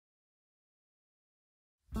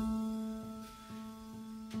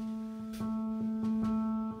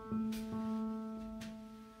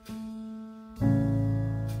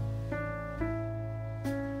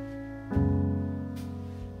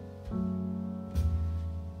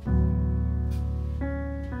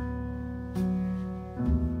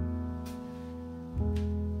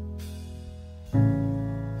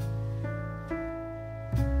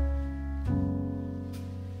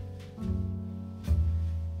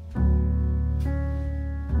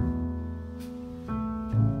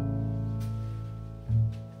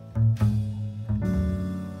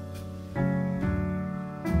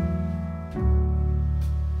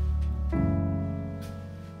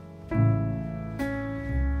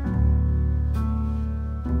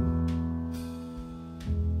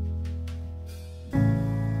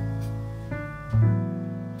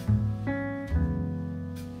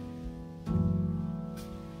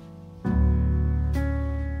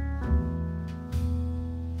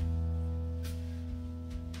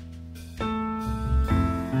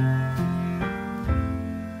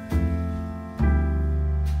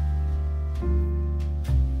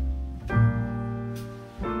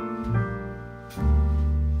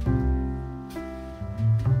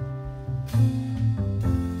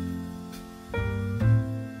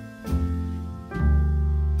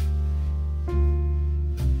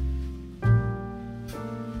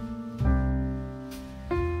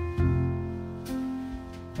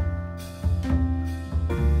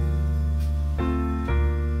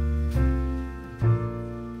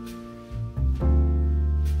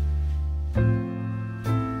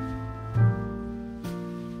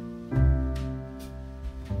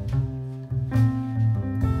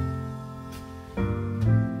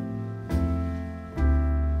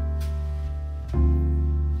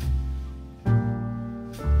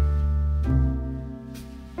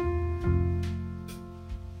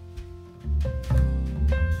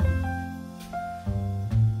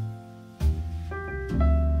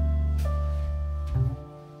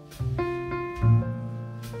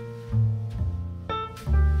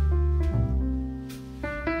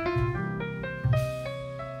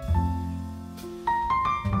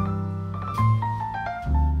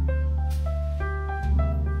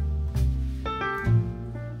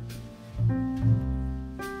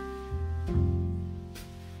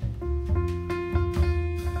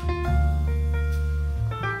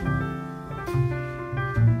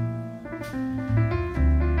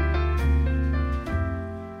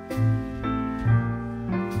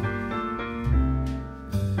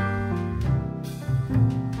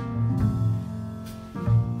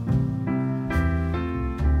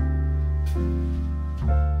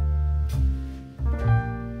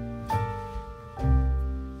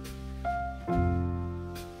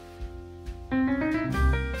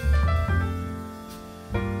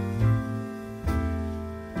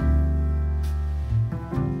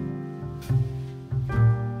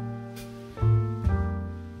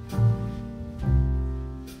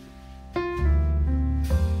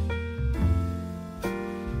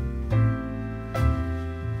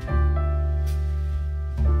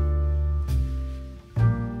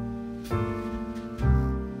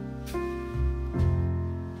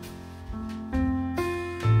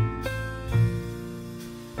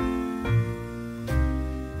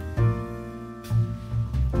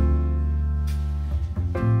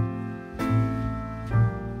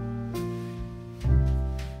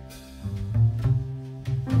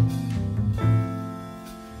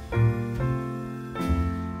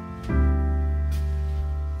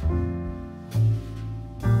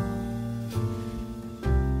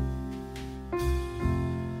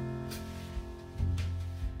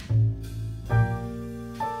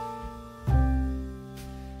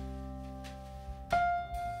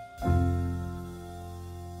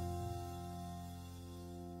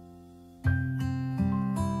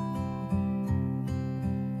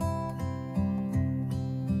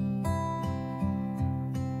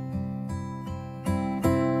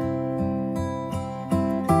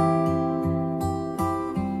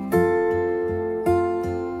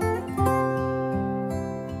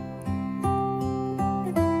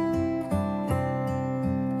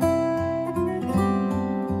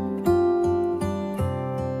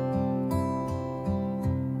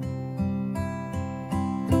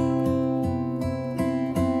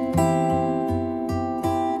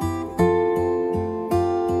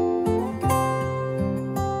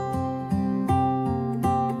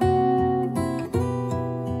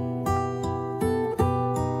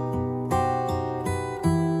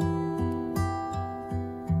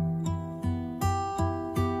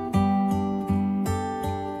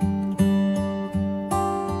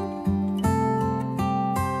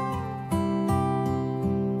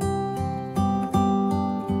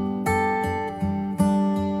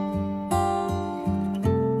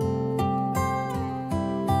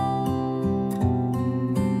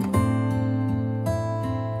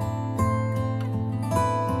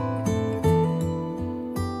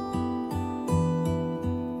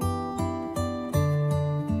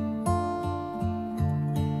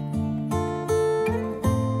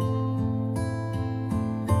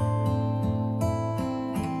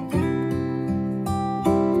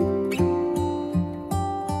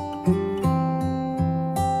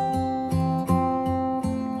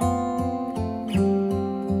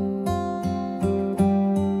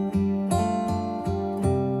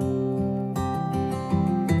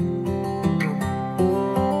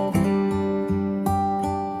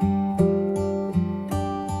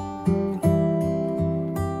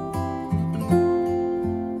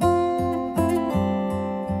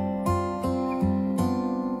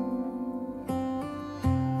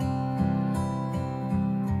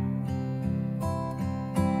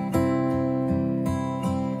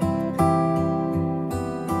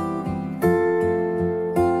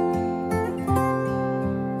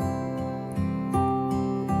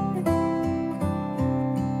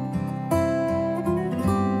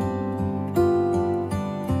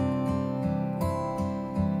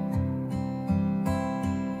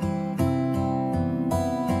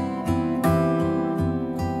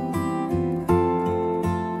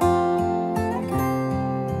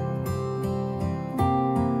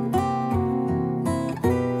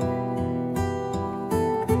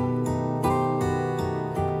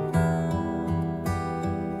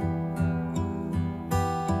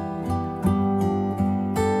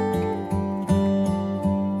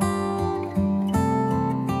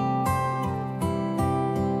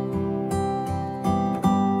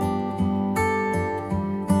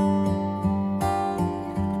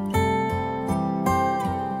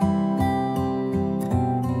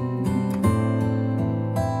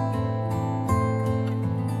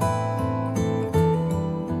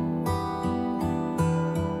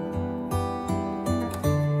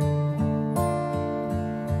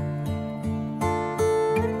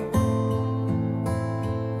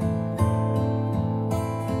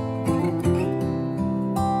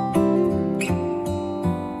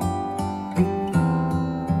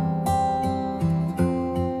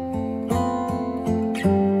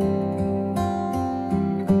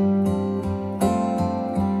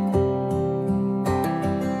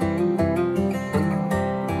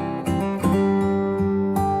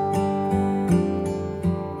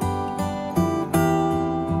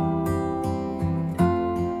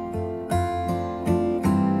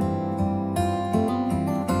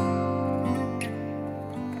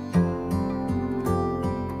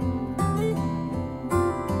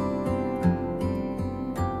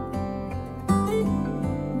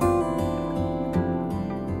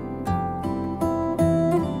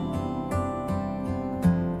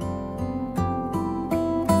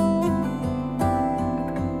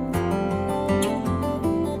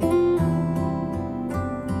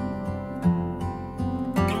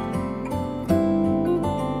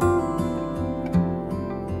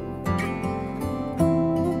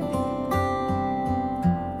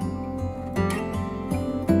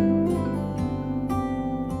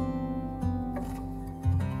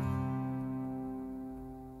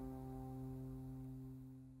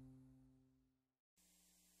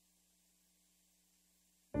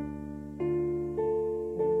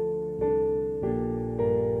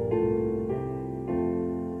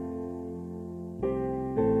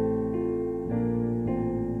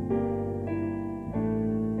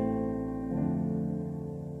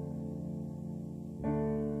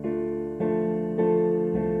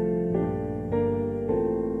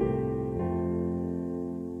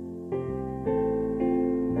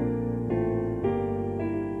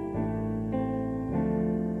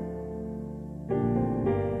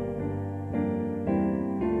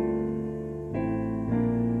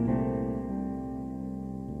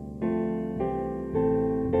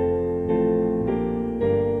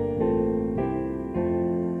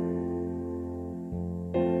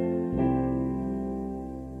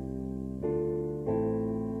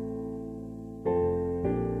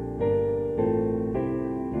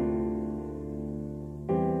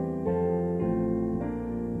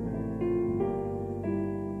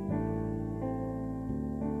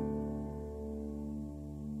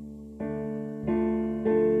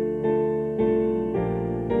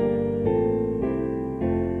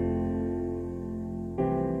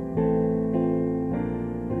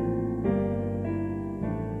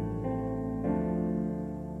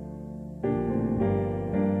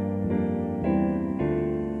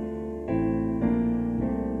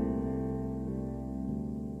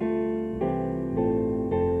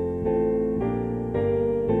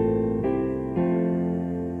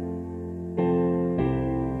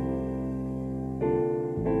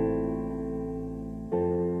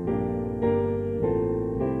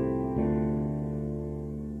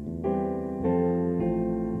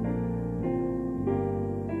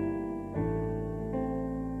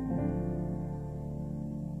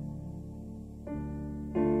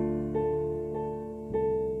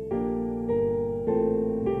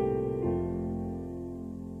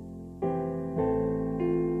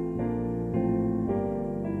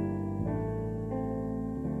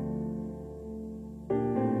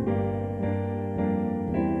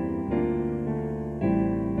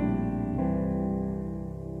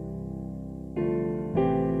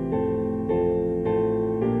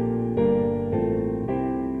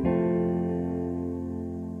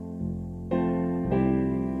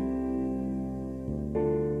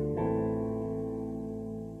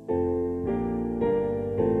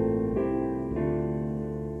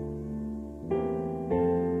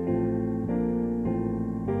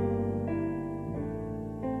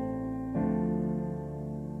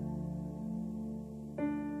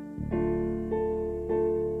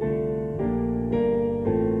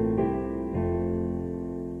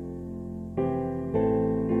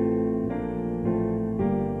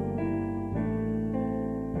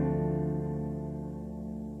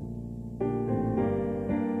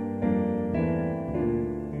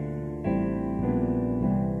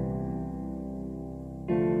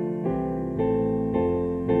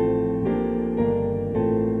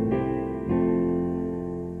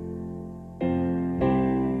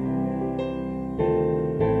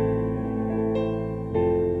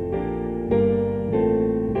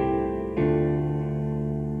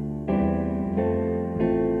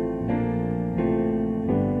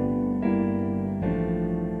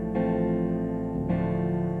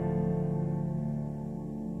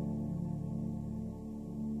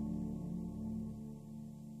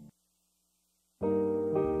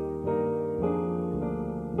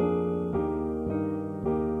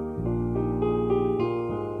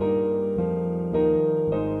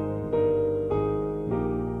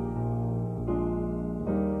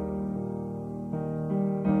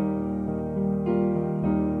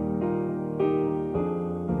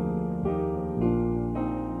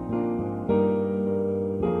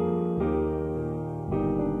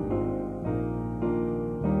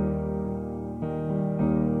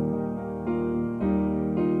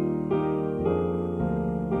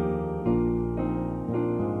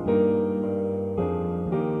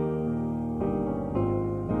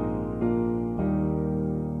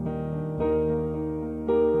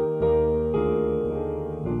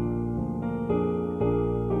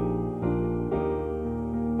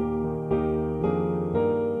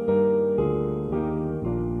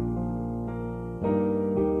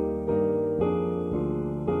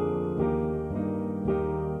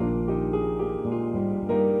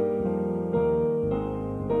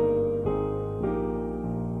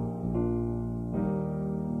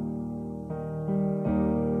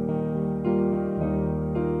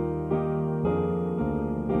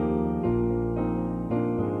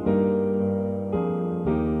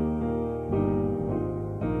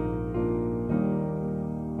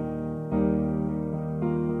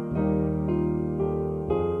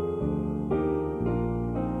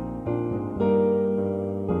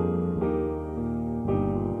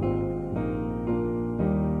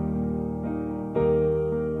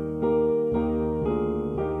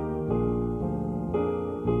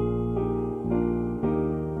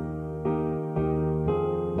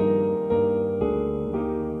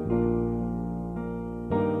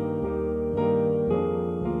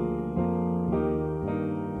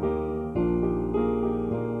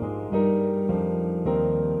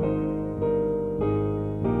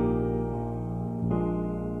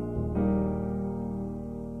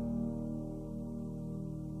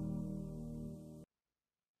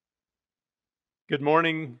Good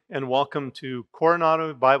morning and welcome to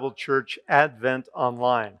Coronado Bible Church Advent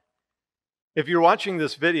Online. If you're watching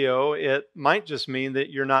this video, it might just mean that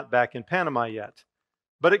you're not back in Panama yet.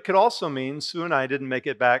 But it could also mean Sue and I didn't make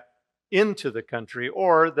it back into the country,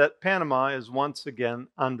 or that Panama is once again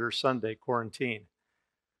under Sunday quarantine.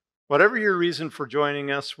 Whatever your reason for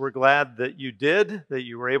joining us, we're glad that you did, that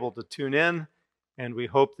you were able to tune in, and we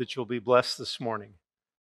hope that you'll be blessed this morning.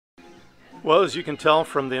 Well, as you can tell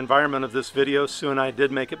from the environment of this video, Sue and I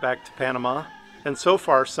did make it back to Panama, and so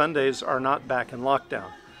far Sundays are not back in lockdown.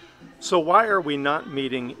 So why are we not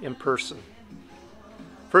meeting in person?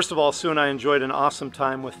 First of all, Sue and I enjoyed an awesome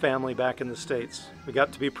time with family back in the States. We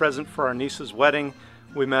got to be present for our niece's wedding.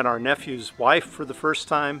 We met our nephew's wife for the first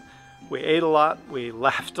time. We ate a lot, we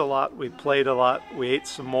laughed a lot, we played a lot, we ate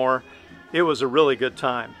some more. It was a really good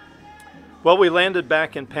time. Well, we landed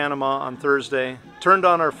back in Panama on Thursday, turned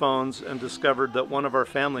on our phones, and discovered that one of our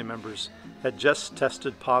family members had just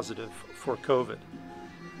tested positive for COVID.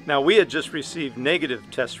 Now, we had just received negative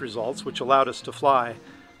test results, which allowed us to fly,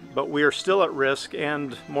 but we are still at risk,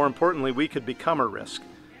 and more importantly, we could become a risk.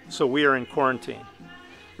 So we are in quarantine.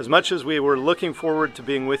 As much as we were looking forward to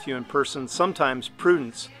being with you in person, sometimes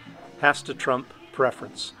prudence has to trump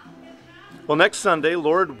preference. Well, next Sunday,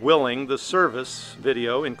 Lord willing, the service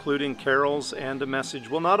video, including carols and a message,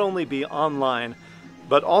 will not only be online,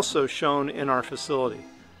 but also shown in our facility.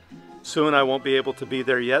 Sue and I won't be able to be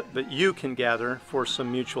there yet, but you can gather for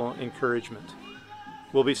some mutual encouragement.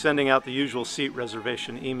 We'll be sending out the usual seat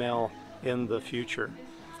reservation email in the future.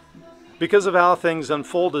 Because of how things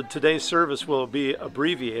unfolded, today's service will be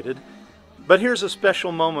abbreviated, but here's a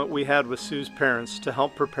special moment we had with Sue's parents to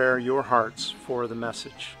help prepare your hearts for the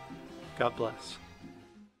message. God bless.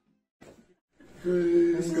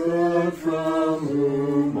 Praise God from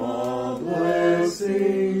whom all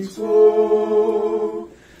blessings flow.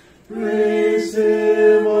 Praise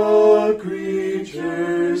Him, all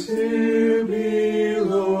creatures here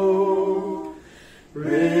below.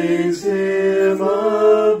 Praise Him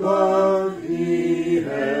above, ye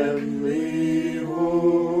heavenly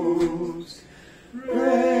hosts.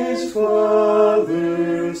 Praise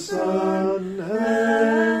Father, Son,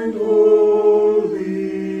 and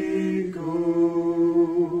Holy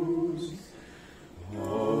Ghost.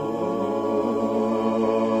 Amen.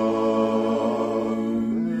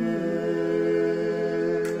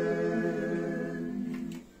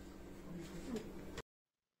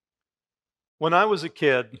 When I was a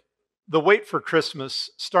kid, the wait for Christmas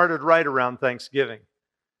started right around Thanksgiving.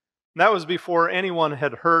 That was before anyone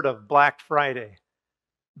had heard of Black Friday.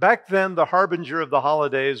 Back then, the harbinger of the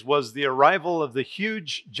holidays was the arrival of the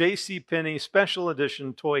huge JCPenney special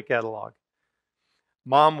edition toy catalog.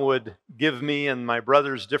 Mom would give me and my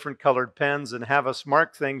brothers different colored pens and have us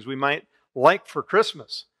mark things we might like for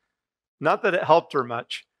Christmas. Not that it helped her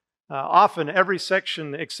much. Often, every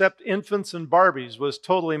section except infants and Barbies was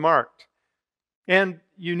totally marked. And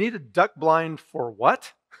you needed duck blind for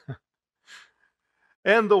what?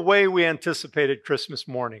 And the way we anticipated Christmas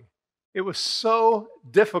morning. It was so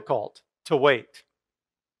difficult to wait.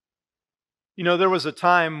 You know, there was a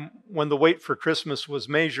time when the wait for Christmas was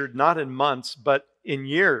measured not in months, but in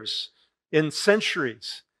years, in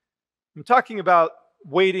centuries. I'm talking about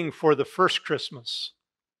waiting for the first Christmas,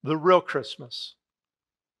 the real Christmas.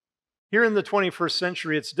 Here in the 21st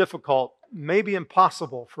century, it's difficult, maybe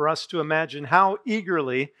impossible, for us to imagine how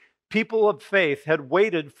eagerly people of faith had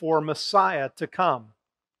waited for Messiah to come.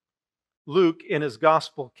 Luke, in his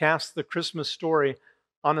gospel, casts the Christmas story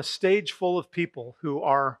on a stage full of people who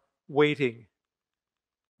are waiting.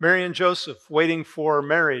 Mary and Joseph waiting for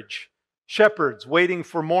marriage, shepherds waiting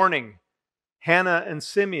for mourning, Hannah and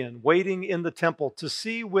Simeon waiting in the temple to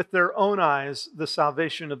see with their own eyes the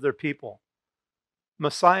salvation of their people.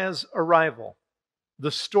 Messiah's arrival,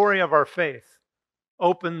 the story of our faith,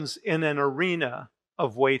 opens in an arena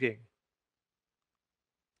of waiting.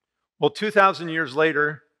 Well, 2,000 years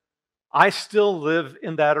later, I still live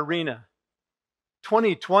in that arena.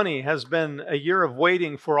 2020 has been a year of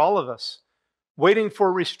waiting for all of us, waiting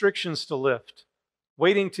for restrictions to lift,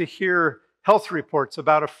 waiting to hear health reports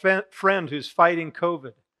about a friend who's fighting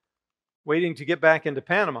COVID, waiting to get back into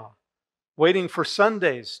Panama, waiting for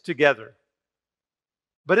Sundays together.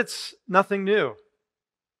 But it's nothing new.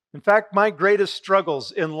 In fact, my greatest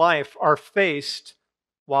struggles in life are faced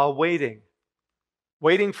while waiting.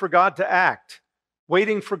 Waiting for God to act.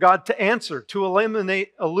 Waiting for God to answer, to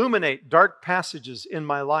illuminate dark passages in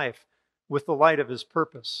my life with the light of His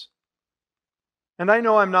purpose. And I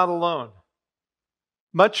know I'm not alone.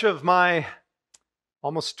 Much of my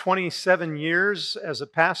almost 27 years as a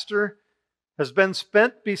pastor has been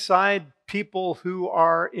spent beside people who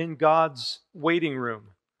are in God's waiting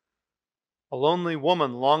room. A lonely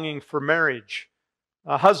woman longing for marriage.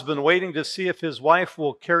 A husband waiting to see if his wife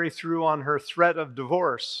will carry through on her threat of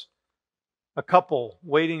divorce. A couple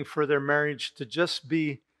waiting for their marriage to just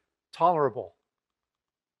be tolerable.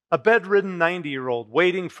 A bedridden 90-year-old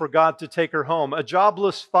waiting for God to take her home. A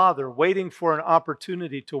jobless father waiting for an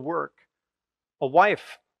opportunity to work. A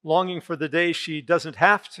wife longing for the day she doesn't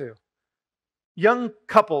have to. Young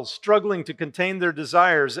couples struggling to contain their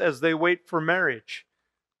desires as they wait for marriage.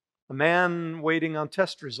 A man waiting on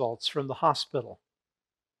test results from the hospital.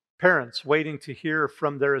 Parents waiting to hear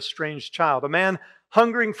from their estranged child. A man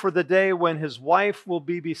hungering for the day when his wife will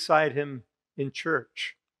be beside him in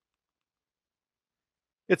church.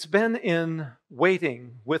 It's been in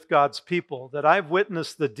waiting with God's people that I've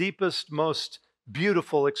witnessed the deepest, most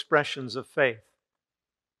beautiful expressions of faith.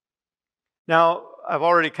 Now, I've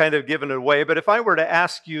already kind of given it away, but if I were to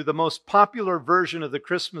ask you the most popular version of the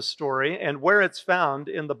Christmas story and where it's found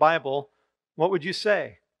in the Bible, what would you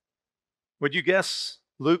say? Would you guess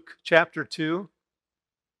Luke chapter 2?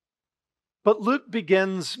 But Luke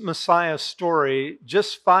begins Messiah's story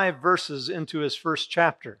just 5 verses into his first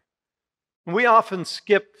chapter. We often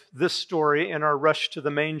skip this story in our rush to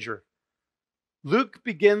the manger. Luke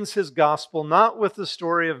begins his gospel not with the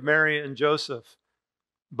story of Mary and Joseph,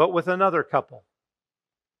 but with another couple.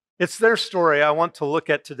 It's their story I want to look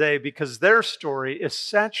at today because their story is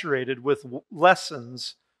saturated with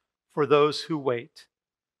lessons for those who wait.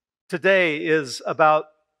 Today is about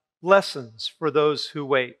lessons for those who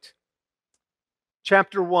wait.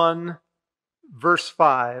 Chapter 1, verse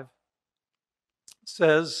 5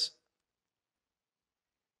 says,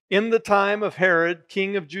 "In the time of Herod,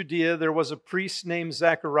 king of Judea, there was a priest named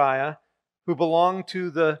Zechariah who belonged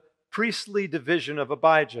to the priestly division of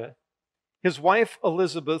Abijah. His wife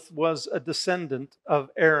Elizabeth was a descendant of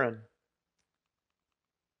Aaron,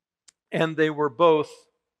 and they were both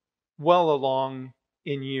well along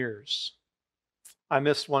in years." I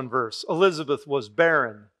missed one verse. Elizabeth was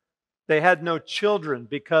barren. They had no children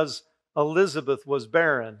because Elizabeth was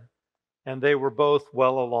barren, and they were both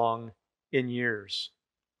well along in years.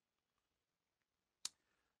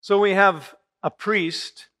 So we have a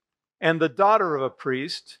priest and the daughter of a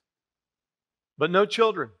priest, but no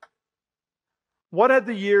children. What had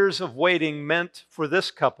the years of waiting meant for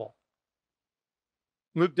this couple?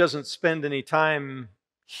 Luke doesn't spend any time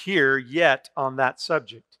here yet on that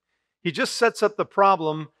subject. He just sets up the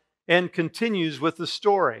problem and continues with the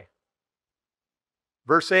story.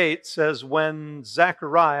 Verse 8 says, when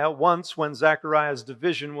Zechariah's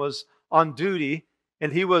division was on duty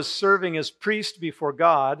and he was serving as priest before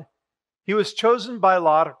God, he was chosen by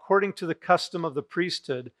lot according to the custom of the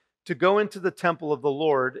priesthood to go into the temple of the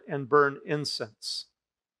Lord and burn incense.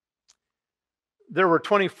 There were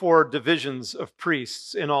 24 divisions of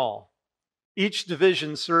priests in all. Each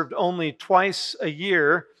division served only twice a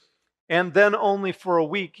year and then only for a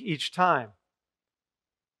week each time.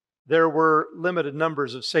 There were limited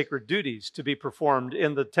numbers of sacred duties to be performed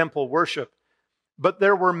in the temple worship, but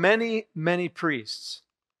there were many, many priests.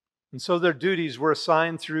 And so their duties were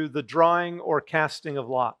assigned through the drawing or casting of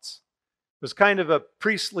lots. It was kind of a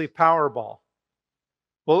priestly Powerball.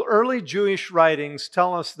 Well, early Jewish writings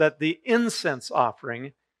tell us that the incense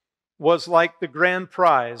offering was like the grand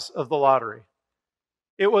prize of the lottery.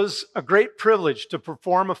 It was a great privilege to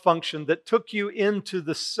perform a function that took you into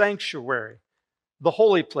the sanctuary, the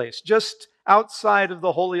holy place, just outside of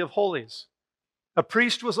the Holy of Holies. A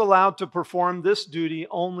priest was allowed to perform this duty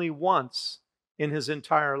only once in his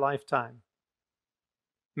entire lifetime.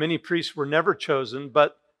 Many priests were never chosen,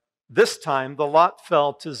 but this time the lot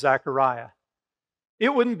fell to Zechariah.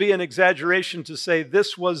 It wouldn't be an exaggeration to say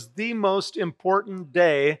this was the most important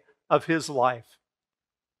day of his life.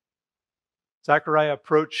 Zechariah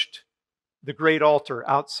approached the great altar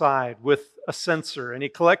outside with a censer, and he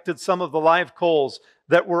collected some of the live coals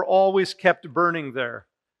that were always kept burning there.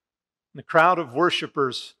 The crowd of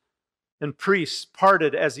worshipers and priests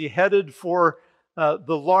parted as he headed for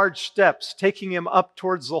the large steps, taking him up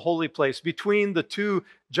towards the holy place between the two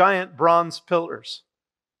giant bronze pillars.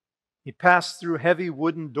 He passed through heavy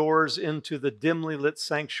wooden doors into the dimly lit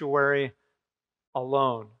sanctuary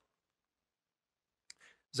alone.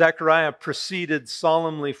 Zechariah proceeded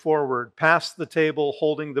solemnly forward, past the table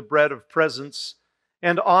holding the bread of presence,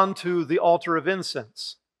 and onto the altar of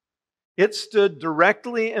incense. It stood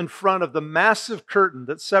directly in front of the massive curtain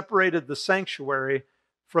that separated the sanctuary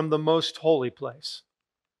from the most holy place.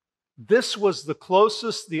 This was the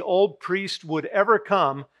closest the old priest would ever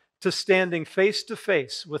come to standing face to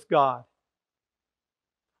face with God.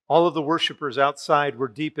 All of the worshipers outside were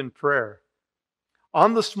deep in prayer.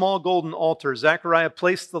 On the small golden altar, Zechariah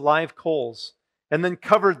placed the live coals and then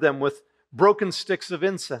covered them with broken sticks of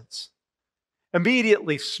incense.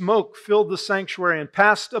 Immediately, smoke filled the sanctuary and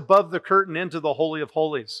passed above the curtain into the Holy of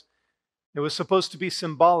Holies. It was supposed to be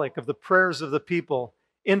symbolic of the prayers of the people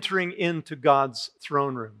entering into God's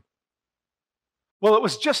throne room. Well, it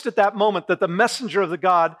was just at that moment that the messenger of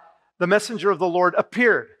the Lord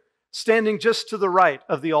appeared, standing just to the right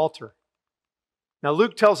of the altar. Now,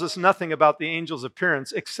 Luke tells us nothing about the angel's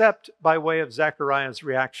appearance except by way of Zechariah's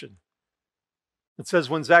reaction. It says,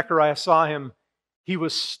 when Zechariah saw him, he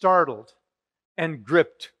was startled and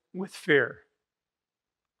gripped with fear.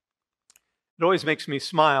 It always makes me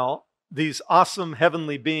smile. These awesome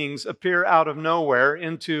heavenly beings appear out of nowhere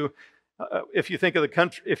into, if you think of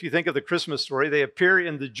the Christmas story, they appear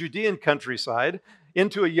in the Judean countryside,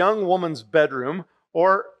 into a young woman's bedroom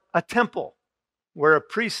or a temple where a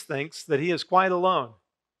priest thinks that he is quite alone.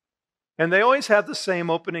 And they always have the same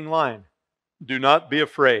opening line, "Do not be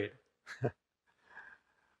afraid."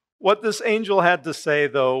 What this angel had to say,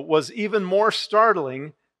 though, was even more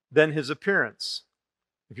startling than his appearance.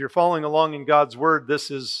 If you're following along in God's word,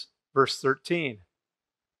 this is verse 13.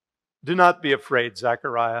 "Do not be afraid,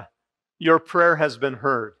 Zechariah. Your prayer has been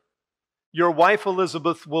heard. Your wife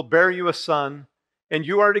Elizabeth will bear you a son, and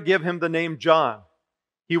you are to give him the name John.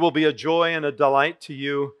 He will be a joy and a delight to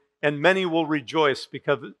you, and many will rejoice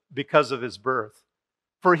because of his birth.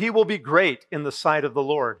 For he will be great in the sight of the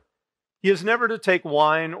Lord. He is never to take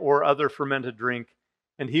wine or other fermented drink,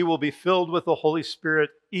 and he will be filled with the Holy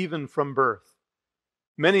Spirit even from birth.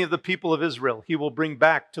 Many of the people of Israel he will bring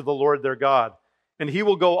back to the Lord their God, and he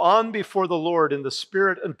will go on before the Lord in the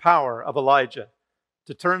spirit and power of Elijah,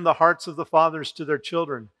 to turn the hearts of the fathers to their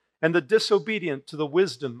children, and the disobedient to the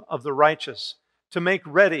wisdom of the righteous, to make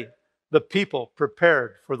ready the people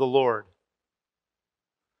prepared for the Lord."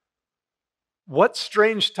 What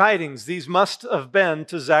strange tidings these must have been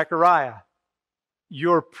to Zechariah.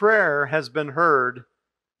 Your prayer has been heard.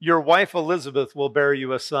 Your wife Elizabeth will bear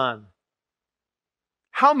you a son.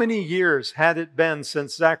 How many years had it been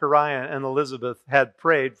since Zechariah and Elizabeth had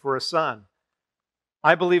prayed for a son?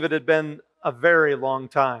 I believe it had been a very long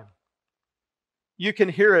time. You can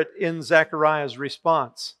hear it in Zechariah's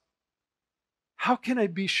response. "How can I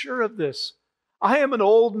be sure of this? I am an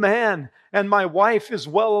old man, and my wife is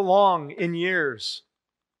well along in years."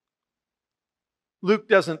 Luke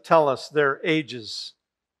doesn't tell us their ages,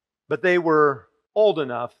 but they were old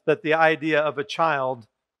enough that the idea of a child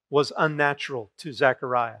was unnatural to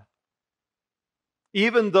Zechariah.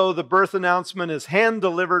 Even though the birth announcement is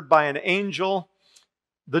hand-delivered by an angel,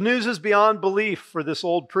 the news is beyond belief for this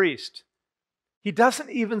old priest. He doesn't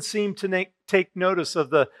even seem to take notice of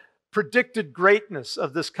the predicted greatness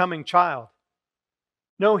of this coming child.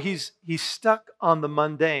 No, he's stuck on the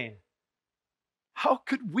mundane. How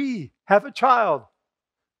could we have a child?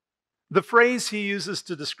 The phrase he uses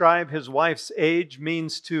to describe his wife's age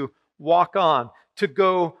means to walk on, to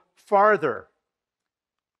go farther.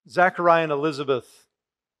 Zechariah and Elizabeth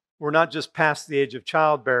were not just past the age of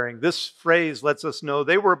childbearing. This phrase lets us know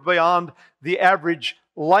they were beyond the average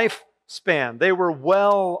lifespan. They were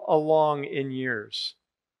well along in years.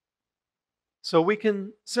 So we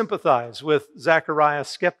can sympathize with Zechariah's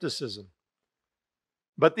skepticism.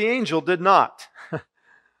 But the angel did not.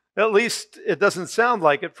 At least it doesn't sound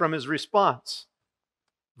like it from his response.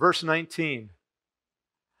 Verse 19.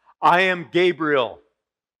 "I am Gabriel.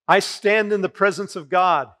 I stand in the presence of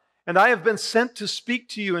God, and I have been sent to speak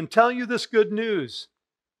to you and tell you this good news.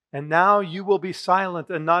 And now you will be silent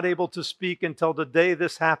and not able to speak until the day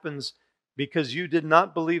this happens, because you did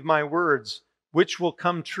not believe my words, which will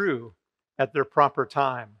come true at their proper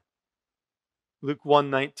time." Luke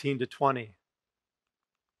 1:19-20.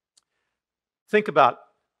 Think about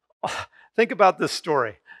this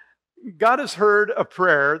story. God has heard a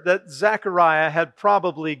prayer that Zechariah had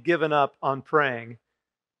probably given up on praying.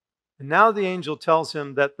 And now the angel tells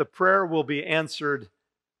him that the prayer will be answered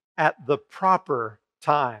at the proper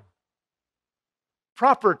time.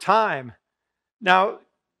 Proper time. Now,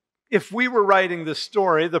 if we were writing this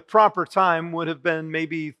story, the proper time would have been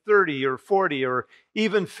maybe 30 or 40 or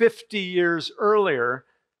even 50 years earlier,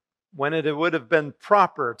 when it would have been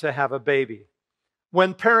proper to have a baby,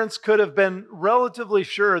 when parents could have been relatively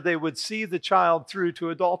sure they would see the child through to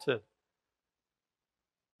adulthood.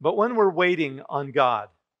 But when we're waiting on God,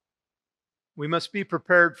 we must be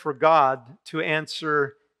prepared for God to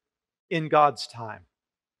answer in God's time.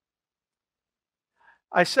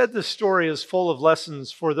 I said this story is full of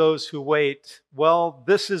lessons for those who wait. Well,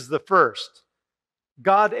 this is the first.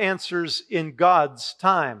 God answers in God's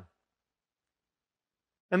time.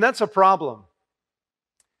 And that's a problem.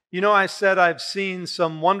 You know, I said I've seen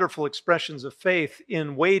some wonderful expressions of faith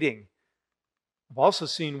in waiting. I've also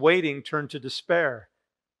seen waiting turn to despair,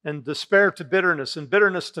 and despair to bitterness, and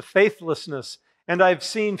bitterness to faithlessness. And I've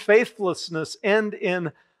seen faithlessness end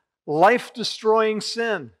in life-destroying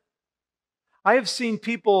sin. I have seen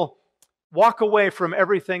people walk away from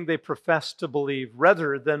everything they profess to believe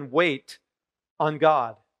rather than wait on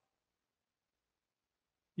God.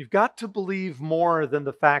 You've got to believe more than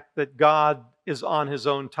the fact that God is on his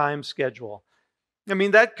own time schedule. I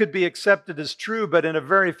mean, that could be accepted as true, but in a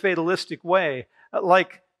very fatalistic way.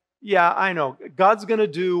 Like, yeah, I know, God's going to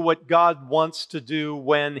do what God wants to do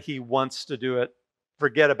when he wants to do it.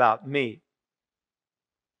 Forget about me.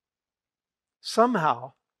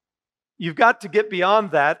 Somehow, you've got to get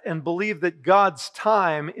beyond that and believe that God's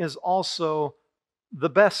time is also the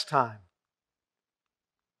best time.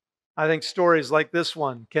 I think stories like this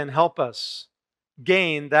one can help us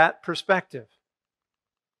gain that perspective.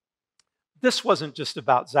 This wasn't just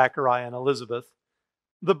about Zachariah and Elizabeth.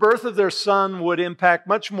 The birth of their son would impact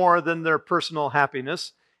much more than their personal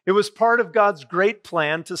happiness. It was part of God's great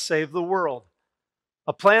plan to save the world,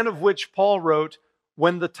 a plan of which Paul wrote,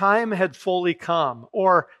 "When the time had fully come,"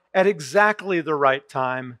 or at exactly the right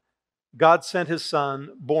time, God sent his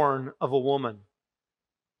son, born of a woman.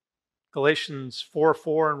 Galatians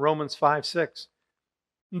 4:4 and Romans 5:6.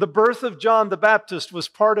 The birth of John the Baptist was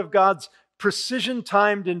part of God's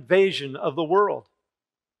precision-timed invasion of the world.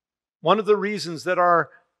 One of the reasons that our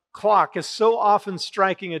clock is so often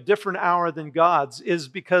striking a different hour than God's is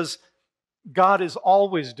because God is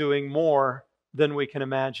always doing more than we can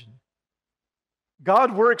imagine.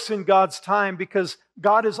 God works in God's time because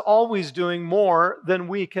God is always doing more than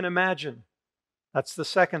we can imagine. That's the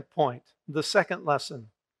second point, the second lesson.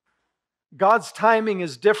 God's timing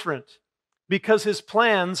is different because his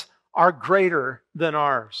plans are greater than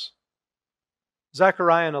ours.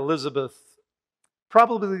 Zachariah and Elizabeth,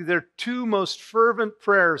 probably their two most fervent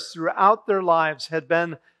prayers throughout their lives had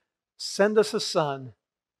been, "Send us a son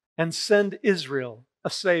and send Israel a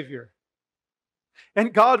Savior."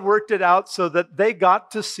 And God worked it out so that they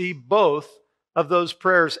got to see both of those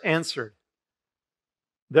prayers answered.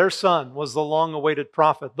 Their son was the long-awaited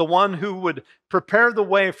prophet, the one who would prepare the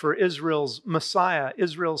way for Israel's Messiah,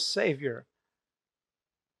 Israel's Savior.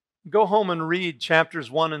 Go home and read chapters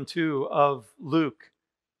 1 and 2 of Luke.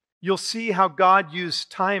 You'll see how God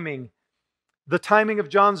used timing, the timing of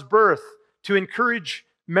John's birth, to encourage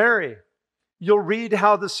Mary. You'll read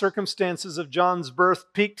how the circumstances of John's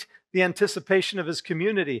birth piqued the anticipation of his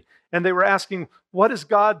community, and they were asking, what is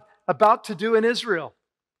God about to do in Israel?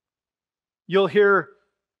 You'll hear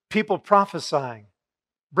people prophesying,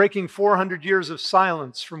 breaking 400 years of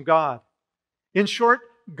silence from God. In short,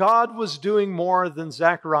 God was doing more than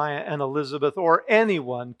Zachariah and Elizabeth or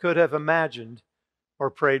anyone could have imagined or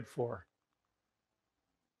prayed for.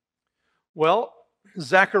 Well,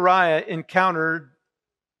 Zachariah encountered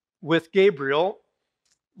with Gabriel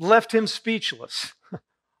left him speechless,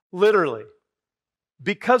 literally.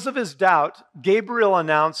 Because of his doubt, Gabriel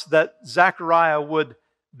announced that Zachariah would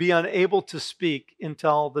be unable to speak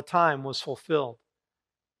until the time was fulfilled.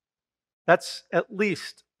 That's at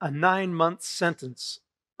least a 9-month sentence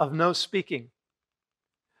of no speaking.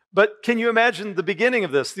 But can you imagine the beginning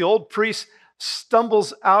of this? The old priest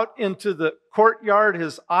stumbles out into the courtyard.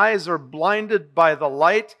 His eyes are blinded by the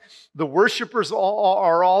light. The worshipers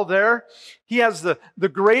are all there. He has the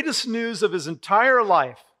greatest news of his entire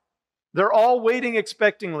life. They're all waiting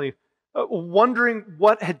expectantly, wondering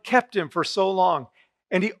what had kept him for so long.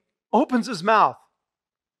 And he opens his mouth,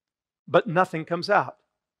 but nothing comes out.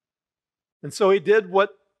 And so he did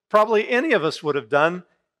what probably any of us would have done.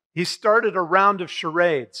 He started a round of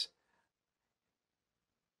charades.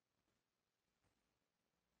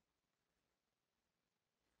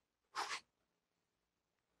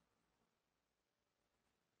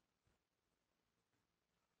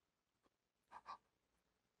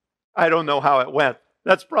 I don't know how it went.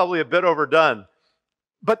 That's probably a bit overdone.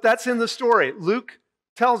 But that's in the story. Luke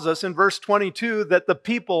tells us in verse 22 that the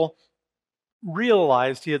people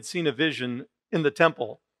realized he had seen a vision in the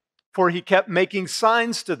temple, for he kept making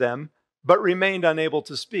signs to them, but remained unable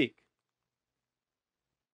to speak.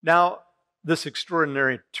 Now, this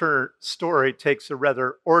extraordinary story takes a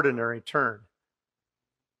rather ordinary turn.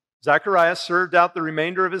 Zacharias served out the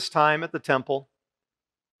remainder of his time at the temple.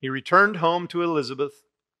 He returned home to Elizabeth.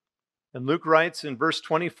 And Luke writes in verse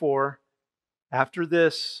 24, after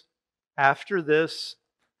this,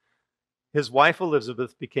 his wife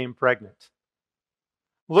Elizabeth became pregnant.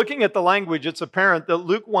 Looking at the language, it's apparent that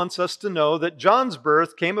Luke wants us to know that John's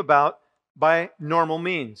birth came about by normal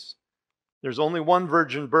means. There's only one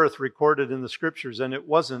virgin birth recorded in the scriptures, and it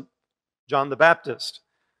wasn't John the Baptist.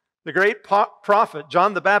 The great prophet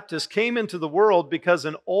John the Baptist came into the world because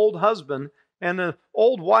an old husband and an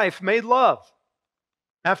old wife made love.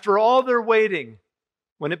 After all their waiting,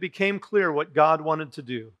 when it became clear what God wanted to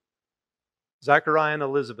do, Zechariah and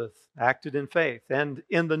Elizabeth acted in faith. And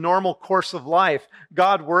in the normal course of life,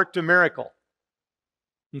 God worked a miracle.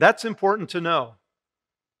 And that's important to know.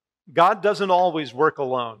 God doesn't always work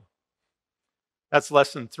alone. That's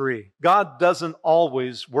lesson 3. God doesn't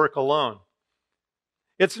always work alone.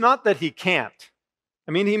 It's not that he can't.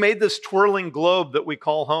 I mean, he made this twirling globe that we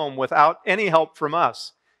call home without any help from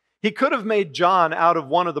us. He could have made John out of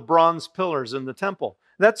one of the bronze pillars in the temple.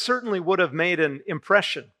 That certainly would have made an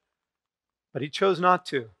impression. But he chose not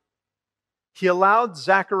to. He allowed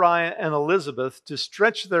Zechariah and Elizabeth to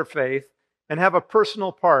stretch their faith and have a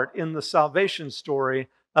personal part in the salvation story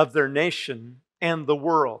of their nation and the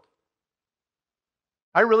world.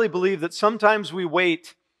 I really believe that sometimes we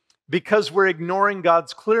wait because we're ignoring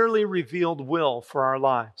God's clearly revealed will for our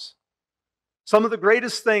lives. Some of the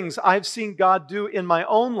greatest things I've seen God do in my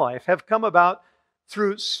own life have come about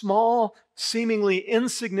through small, seemingly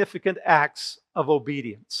insignificant acts of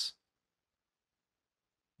obedience.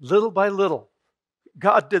 Little by little,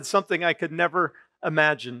 God did something I could never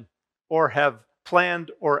imagine or have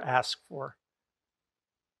planned or asked for.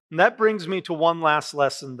 And that brings me to one last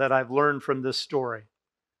lesson that I've learned from this story.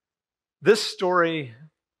 This story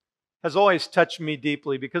has always touched me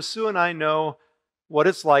deeply because Sue and I know what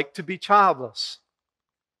it's like to be childless.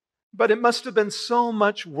 But it must have been so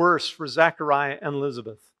much worse for Zechariah and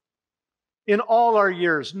Elizabeth. In all our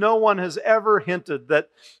years, no one has ever hinted that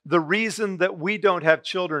the reason that we don't have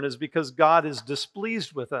children is because God is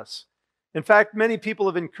displeased with us. In fact, many people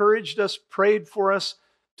have encouraged us, prayed for us,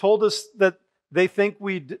 told us that they think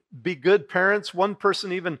we'd be good parents. One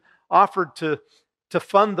person even offered to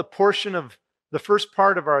fund the portion of the first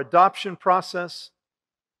part of our adoption process.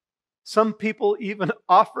 Some people even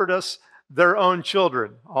offered us their own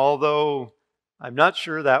children, although I'm not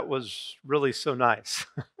sure that was really so nice.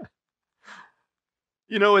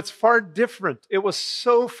 You know, it's far different. It was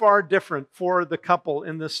so far different for the couple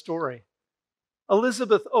in this story.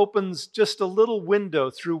 Elizabeth opens just a little window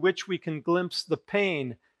through which we can glimpse the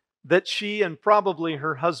pain that she and probably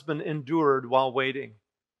her husband endured while waiting.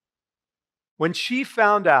 When she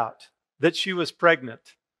found out that she was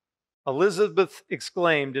pregnant, Elizabeth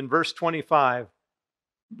exclaimed in verse 25,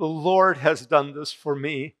 "The Lord has done this for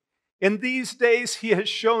me. In these days he has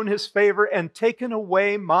shown his favor and taken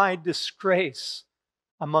away my disgrace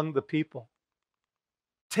among the people."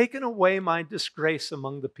 Taken away my disgrace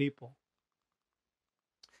among the people.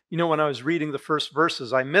 You know, when I was reading the first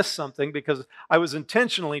verses, I missed something because I was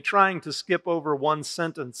intentionally trying to skip over one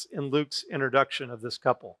sentence in Luke's introduction of this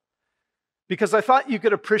couple, because I thought you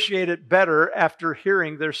could appreciate it better after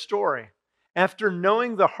hearing their story, after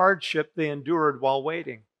knowing the hardship they endured while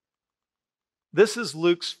waiting. This is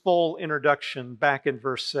Luke's full introduction back in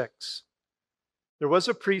verse 6. There was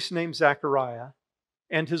a priest named Zechariah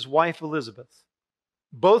and his wife Elizabeth.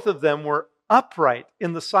 Both of them were upright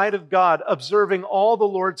in the sight of God, observing all the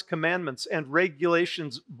Lord's commandments and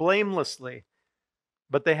regulations blamelessly,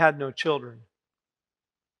 but they had no children.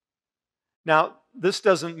 Now, this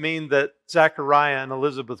doesn't mean that Zechariah and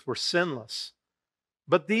Elizabeth were sinless,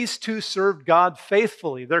 but these two served God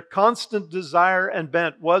faithfully. Their constant desire and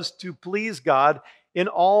bent was to please God in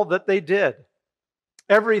all that they did.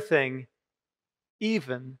 Everything,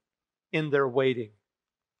 even in their waiting.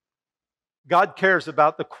 God cares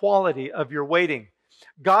about the quality of your waiting.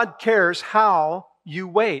 God cares how you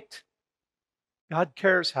wait. God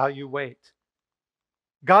cares how you wait.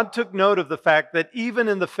 God took note of the fact that even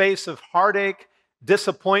in the face of heartache,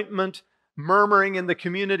 disappointment, murmuring in the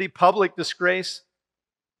community, public disgrace,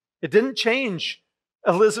 it didn't change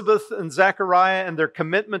Elizabeth and Zechariah and their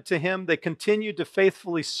commitment to him. They continued to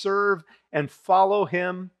faithfully serve and follow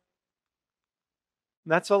him.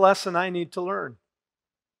 That's a lesson I need to learn.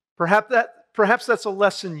 Perhaps that's a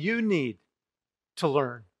lesson you need to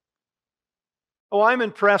learn. Oh, I'm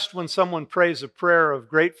impressed when someone prays a prayer of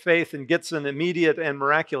great faith and gets an immediate and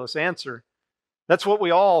miraculous answer. That's what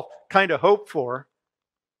we all kind of hope for.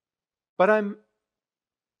 But I'm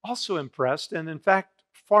also impressed, and in fact,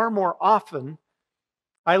 far more often,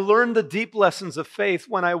 I learn the deep lessons of faith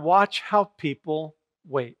when I watch how people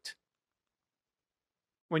wait.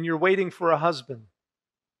 When you're waiting for a husband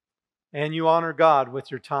and you honor God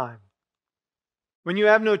with your time. When you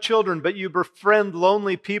have no children, but you befriend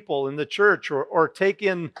lonely people in the church or take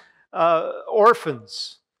in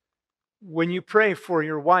orphans. When you pray for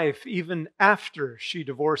your wife even after she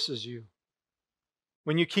divorces you.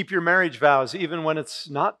 when you keep your marriage vows even when it's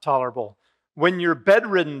not tolerable, when you're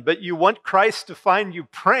bedridden but you want Christ to find you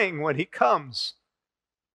praying when he comes,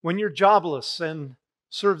 when you're jobless and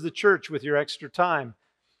serve the church with your extra time,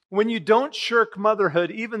 when you don't shirk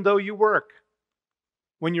motherhood even though you work,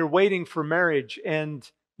 when you're waiting for marriage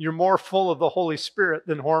and you're more full of the Holy Spirit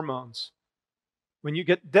than hormones, when you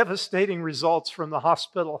get devastating results from the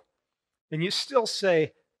hospital and you still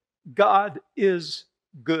say, God is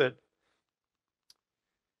good.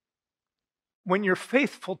 When you're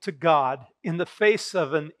faithful to God in the face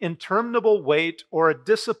of an interminable wait or a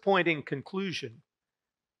disappointing conclusion,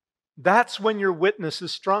 that's when your witness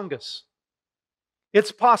is strongest.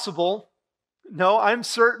 It's possible, no, I'm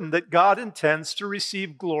certain that God intends to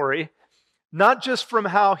receive glory, not just from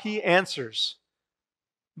how he answers,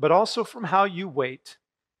 but also from how you wait.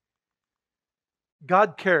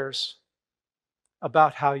 God cares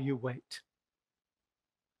about how you wait.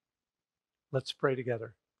 Let's pray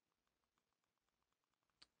together.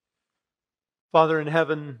 Father in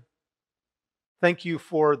heaven, thank you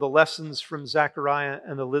for the lessons from Zachariah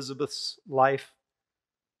and Elizabeth's life.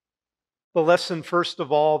 The lesson, first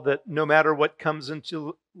of all, that no matter what comes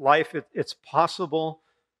into life, it's possible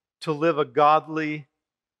to live a godly,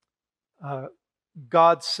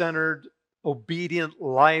 God-centered, obedient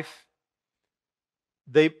life.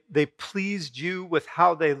 They pleased you with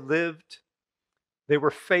how they lived. They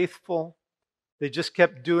were faithful. They just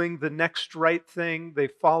kept doing the next right thing. They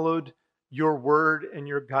followed your word and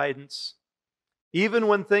your guidance. Even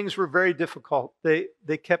when things were very difficult, they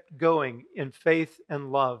kept going in faith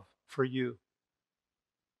and love for you.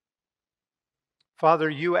 Father,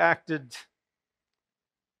 you acted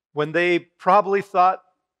when they probably thought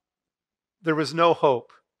there was no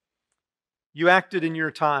hope. You acted in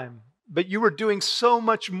your time, but you were doing so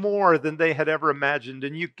much more than they had ever imagined,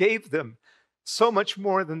 and you gave them so much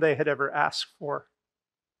more than they had ever asked for.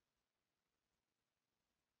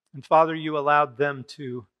 And Father, you allowed them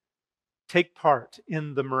to take part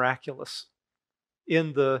in the miraculous,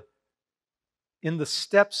 in the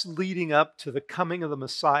steps leading up to the coming of the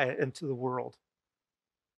Messiah into the world.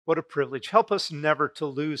 What a privilege. Help us never to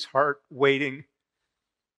lose heart waiting.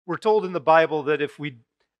 We're told in the Bible that if we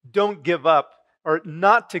don't give up, or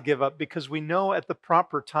not to give up, because we know at the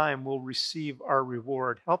proper time we'll receive our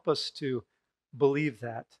reward. Help us to believe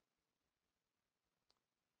that.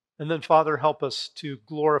 And then, Father, help us to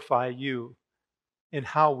glorify you in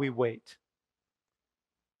how we wait.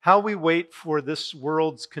 How we wait for this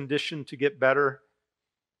world's condition to get better,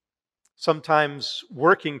 sometimes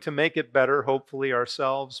working to make it better, hopefully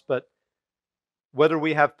ourselves, but whether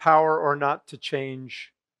we have power or not to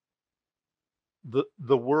change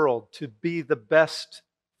the world, to be the best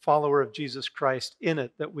follower of Jesus Christ in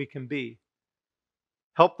it that we can be.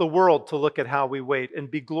 Help the world to look at how we wait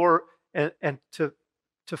and be and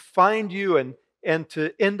to find you and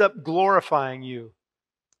to end up glorifying you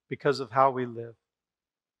because of how we live.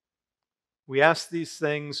 We ask these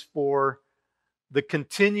things for the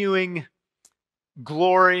continuing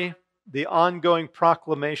glory, the ongoing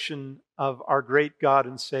proclamation of our great God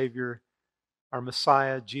and Savior, our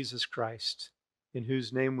Messiah, Jesus Christ, in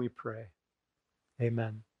whose name we pray.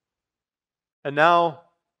 Amen. And now,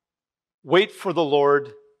 wait for the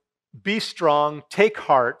Lord, be strong, take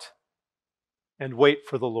heart, and wait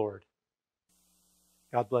for the Lord.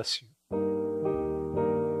 God bless you.